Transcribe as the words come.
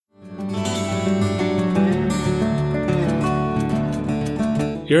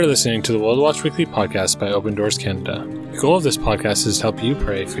You're listening to the World Watch Weekly podcast by Open Doors Canada. The goal of this podcast is to help you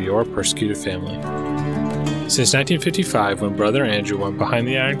pray for your persecuted family. Since 1955, when Brother Andrew went behind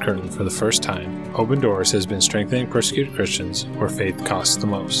the Iron Curtain for the first time, Open Doors has been strengthening persecuted Christians where faith costs the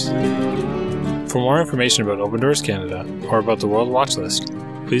most. For more information about Open Doors Canada or about the World Watch List,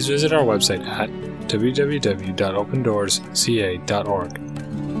 please visit our website at www.opendoorsca.org.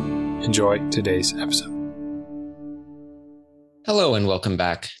 Enjoy today's episode. Hello and welcome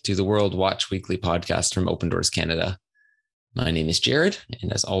back to the World Watch Weekly podcast from Open Doors Canada. My name is Jared,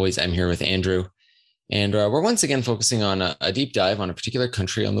 and as always, I'm here with Andrew. And we're once again focusing on a deep dive on a particular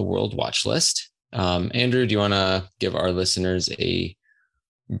country on the World Watch List. Andrew, do you want to give our listeners a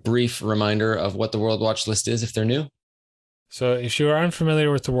brief reminder of what the World Watch List is if they're new? So if you are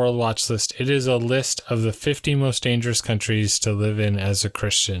unfamiliar with the World Watch List, it is a list of the 50 most dangerous countries to live in as a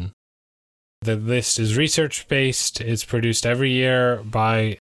Christian. The list is research-based. It's produced every year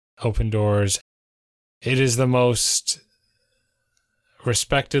by Open Doors. It is the most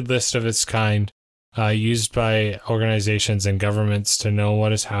respected list of its kind, used by organizations and governments to know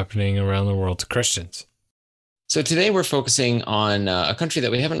what is happening around the world to Christians. So today we're focusing on a country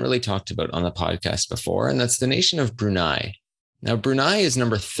that we haven't really talked about on the podcast before, and that's the nation of Brunei. Now, Brunei is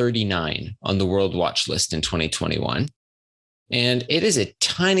number 39 on the World Watch List in 2021. And it is a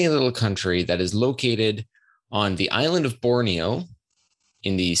tiny little country that is located on the island of Borneo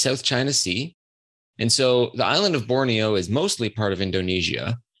in the South China Sea. And so the island of Borneo is mostly part of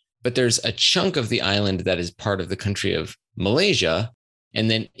Indonesia, but there's a chunk of the island that is part of the country of Malaysia.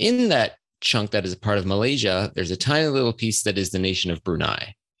 And then in that chunk that is a part of Malaysia, there's a tiny little piece that is the nation of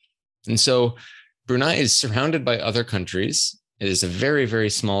Brunei. And so Brunei is surrounded by other countries. It is a very, very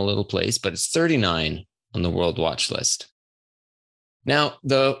small little place, but it's 39 on the World Watch List. Now,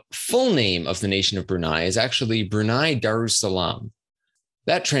 the full name of the nation of Brunei is actually Brunei Darussalam.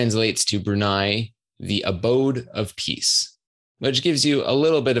 That translates to Brunei, the abode of peace, which gives you a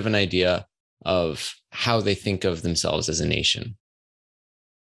little bit of an idea of how they think of themselves as a nation.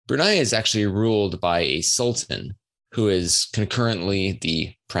 Brunei is actually ruled by a sultan who is concurrently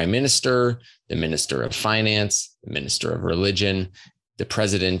the prime minister, the minister of finance, the minister of religion, the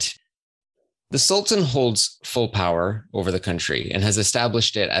president. The Sultan holds full power over the country and has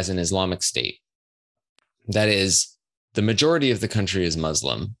established it as an Islamic state. That is, the majority of the country is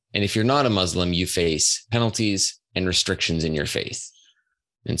Muslim. And if you're not a Muslim, you face penalties and restrictions in your faith.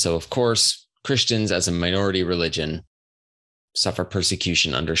 And so, of course, Christians as a minority religion suffer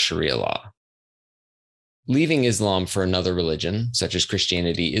persecution under Sharia law. Leaving Islam for another religion, such as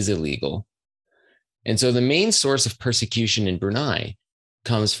Christianity, is illegal. And so the main source of persecution in Brunei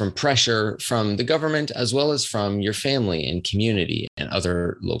comes from pressure from the government as well as from your family and community and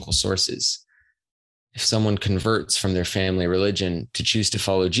other local sources. If someone converts from their family religion to choose to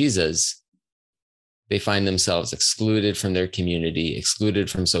follow Jesus, they find themselves excluded from their community, excluded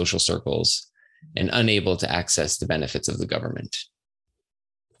from social circles, and unable to access the benefits of the government.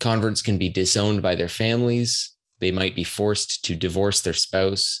 Converts can be disowned by their families. They might be forced to divorce their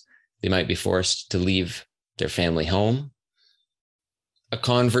spouse. They might be forced to leave their family home. A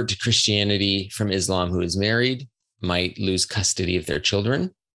convert to Christianity from Islam who is married might lose custody of their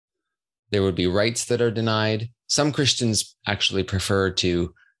children. There would be rights that are denied. Some Christians actually prefer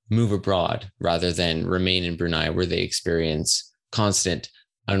to move abroad rather than remain in Brunei, where they experience constant,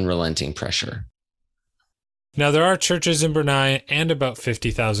 unrelenting pressure. Now, there are churches in Brunei and about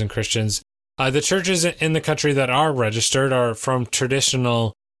 50,000 Christians. The churches in the country that are registered are from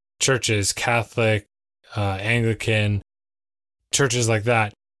traditional churches, Catholic, Anglican, churches like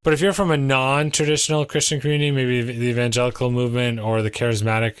that. But if you're from a non-traditional Christian community, maybe the evangelical movement or the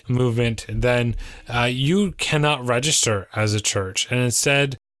charismatic movement, then you cannot register as a church. And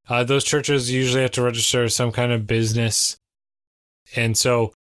instead, those churches usually have to register some kind of business. And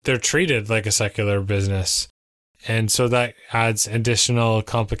so they're treated like a secular business. And so that adds additional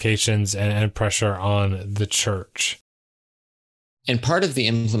complications and pressure on the church. And part of the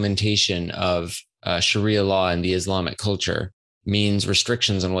implementation of Sharia law in the Islamic culture means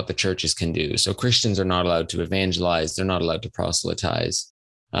restrictions on what the churches can do. So Christians are not allowed to evangelize. They're not allowed to proselytize.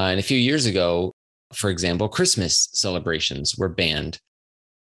 And a few years ago, for example, Christmas celebrations were banned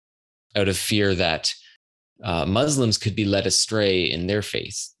out of fear that Muslims could be led astray in their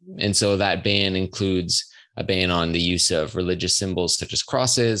faith. And so that ban includes a ban on the use of religious symbols such as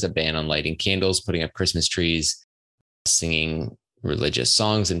crosses, a ban on lighting candles, putting up Christmas trees, singing religious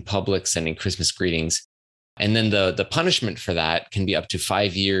songs in public, sending Christmas greetings. And then the punishment for that can be up to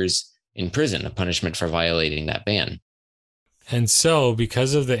 5 years in prison, a punishment for violating that ban. And so,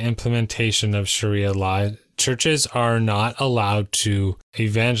 because of the implementation of Sharia law, churches are not allowed to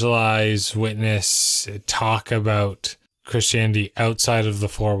evangelize, witness, talk about Christianity outside of the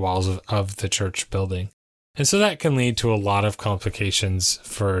four walls of the church building. And so that can lead to a lot of complications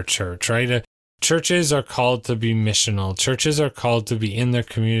for a church, right? Churches are called to be missional. Churches are called to be in their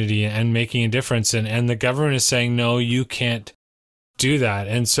community and making a difference. And the government is saying, no, you can't do that.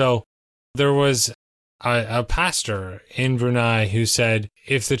 And so there was a pastor in Brunei who said,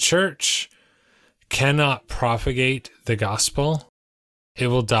 if the church cannot propagate the gospel, it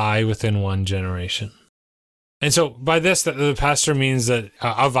will die within one generation. And so by this, the pastor means that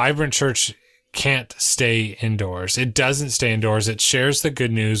a vibrant church can't stay indoors. It doesn't stay indoors. It shares the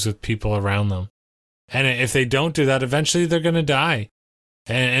good news with people around them. And if they don't do that, eventually they're going to die.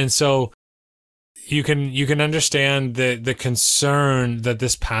 And so you can understand the concern that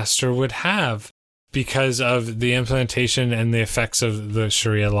this pastor would have because of the implementation and the effects of the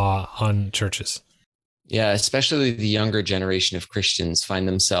Sharia law on churches. Yeah, especially the younger generation of Christians find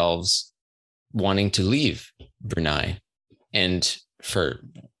themselves wanting to leave Brunei, and for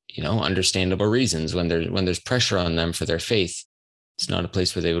understandable reasons. When there's pressure on them for their faith, it's not a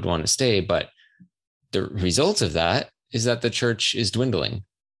place where they would want to stay. But the result of that is that the church is dwindling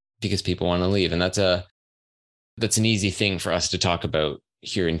because people want to leave, and that's an easy thing for us to talk about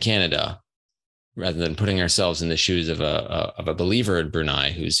here in Canada, rather than putting ourselves in the shoes of a believer in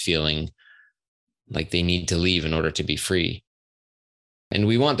Brunei who's feeling like they need to leave in order to be free. And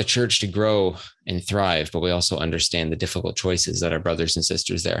we want the church to grow and thrive, but we also understand the difficult choices that our brothers and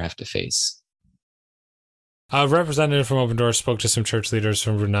sisters there have to face. A representative from Open Doors spoke to some church leaders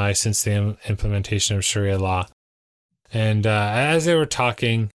from Brunei since the implementation of Sharia law. And as they were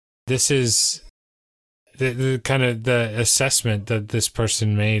talking, this is the kind of the assessment that this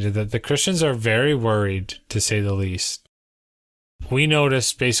person made, that the Christians are very worried, to say the least. We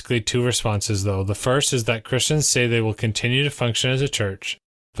noticed basically two responses, though. The first is that Christians say they will continue to function as a church,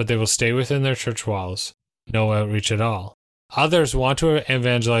 but they will stay within their church walls, no outreach at all. Others want to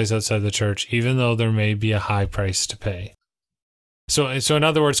evangelize outside the church, even though there may be a high price to pay. So in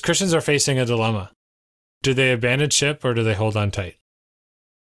other words, Christians are facing a dilemma. Do they abandon ship or do they hold on tight?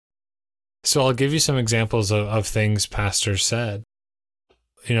 So I'll give you some examples of things pastors said.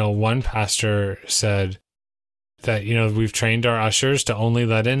 One pastor said that, we've trained our ushers to only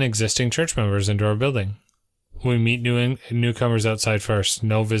let in existing church members into our building. We meet newcomers outside first.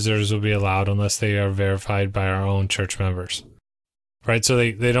 No visitors will be allowed unless they are verified by our own church members. Right? So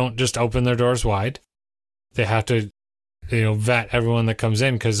they don't just open their doors wide. They have to, vet everyone that comes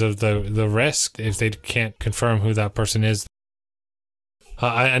in because of the risk if they can't confirm who that person is.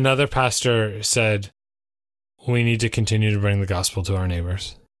 Another pastor said, we need to continue to bring the gospel to our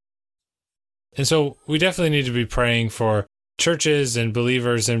neighbors. And so we definitely need to be praying for churches and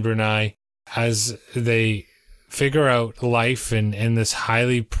believers in Brunei as they figure out life in this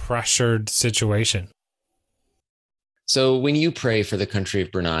highly pressured situation. So when you pray for the country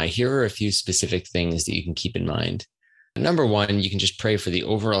of Brunei, here are a few specific things that you can keep in mind. Number one, you can just pray for the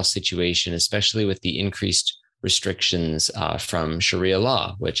overall situation, especially with the increased restrictions from Sharia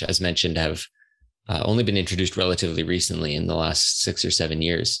law, which, as mentioned, have only been introduced relatively recently in the last 6 or 7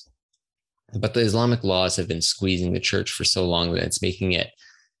 years. But the Islamic laws have been squeezing the church for so long that it's making it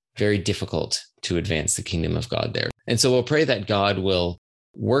very difficult to advance the kingdom of God there. And so we'll pray that God will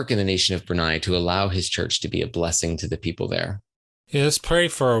work in the nation of Brunei to allow his church to be a blessing to the people there. Yeah, let's pray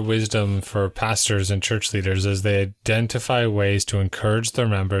for wisdom for pastors and church leaders as they identify ways to encourage their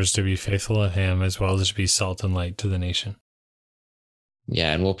members to be faithful to him as well as to be salt and light to the nation.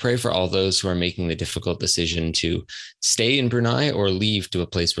 Yeah, and we'll pray for all those who are making the difficult decision to stay in Brunei or leave to a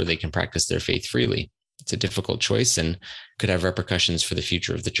place where they can practice their faith freely. It's a difficult choice and could have repercussions for the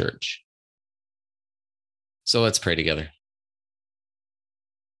future of the church. So let's pray together.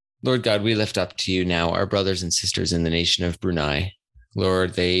 Lord God, we lift up to you now our brothers and sisters in the nation of Brunei.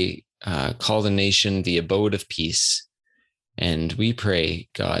 Lord, they call the nation the abode of peace. And we pray,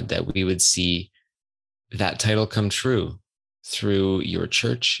 God, that we would see that title come true through your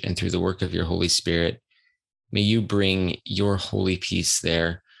church and through the work of your Holy Spirit. May you bring your holy peace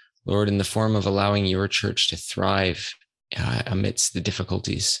there, Lord, in the form of allowing your church to thrive amidst the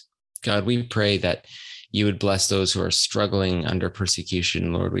difficulties. God, we pray that you would bless those who are struggling under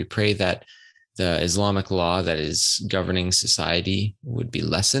persecution. Lord, we pray that the Islamic law that is governing society would be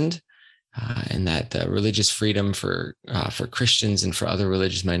lessened, and that the religious freedom for Christians and for other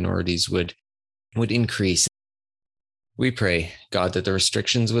religious minorities would increase. We pray, God, that the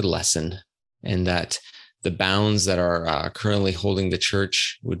restrictions would lessen and that the bounds that are currently holding the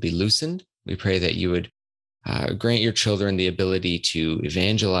church would be loosened. We pray that you would Grant your children the ability to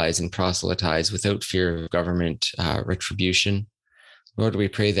evangelize and proselytize without fear of government retribution. Lord, we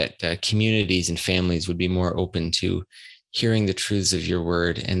pray that communities and families would be more open to hearing the truths of your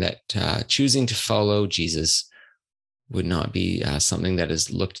word, and that choosing to follow Jesus would not be something that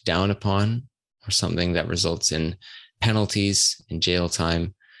is looked down upon or something that results in penalties and jail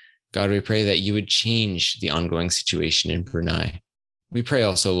time. God, we pray that you would change the ongoing situation in Brunei. We pray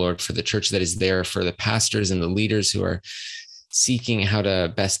also, Lord, for the church that is there, for the pastors and the leaders who are seeking how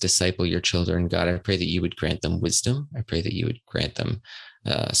to best disciple your children. God, I pray that you would grant them wisdom. I pray that you would grant them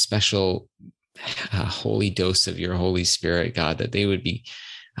a special holy dose of your Holy Spirit, God, that they would be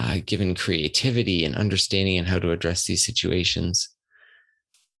given creativity and understanding in how to address these situations.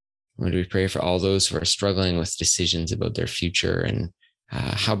 Lord, we pray for all those who are struggling with decisions about their future and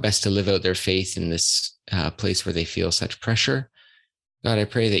how best to live out their faith in this place where they feel such pressure. God, I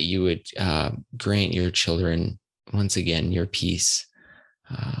pray that you would grant your children, once again, your peace.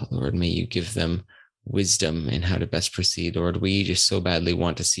 Lord, may you give them wisdom in how to best proceed. Lord, we just so badly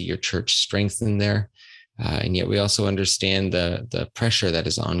want to see your church strengthened there. And yet we also understand the pressure that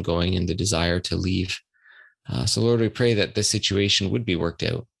is ongoing and the desire to leave. So Lord, we pray that this situation would be worked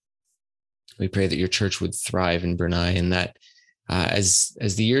out. We pray that your church would thrive in Brunei, and that as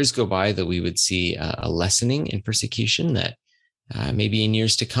the years go by, that we would see a lessening in persecution, that maybe in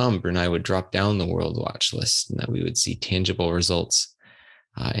years to come, Brunei would drop down the World Watch list, and that we would see tangible results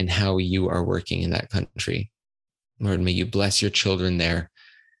in how you are working in that country. Lord, may you bless your children there.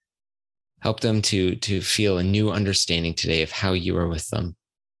 Help them to feel a new understanding today of how you are with them.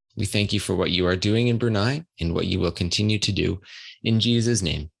 We thank you for what you are doing in Brunei and what you will continue to do. In Jesus'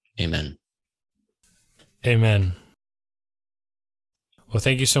 name, amen. Amen. Well,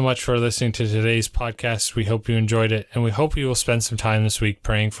 thank you so much for listening to today's podcast. We hope you enjoyed it, and we hope you will spend some time this week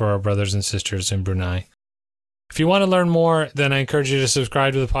praying for our brothers and sisters in Brunei. If you want to learn more, then I encourage you to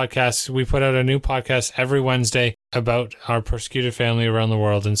subscribe to the podcast. We put out a new podcast every Wednesday about our persecuted family around the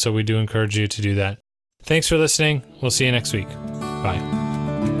world, and so we do encourage you to do that. Thanks for listening. We'll see you next week. Bye.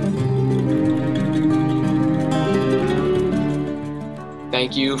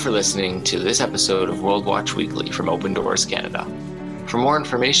 Thank you for listening to this episode of World Watch Weekly from Open Doors Canada. For more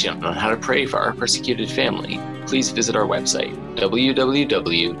information on how to pray for our persecuted family, please visit our website,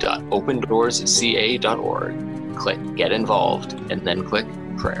 www.opendoorsca.org. Click Get Involved, and then click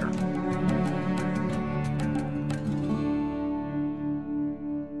Prayer.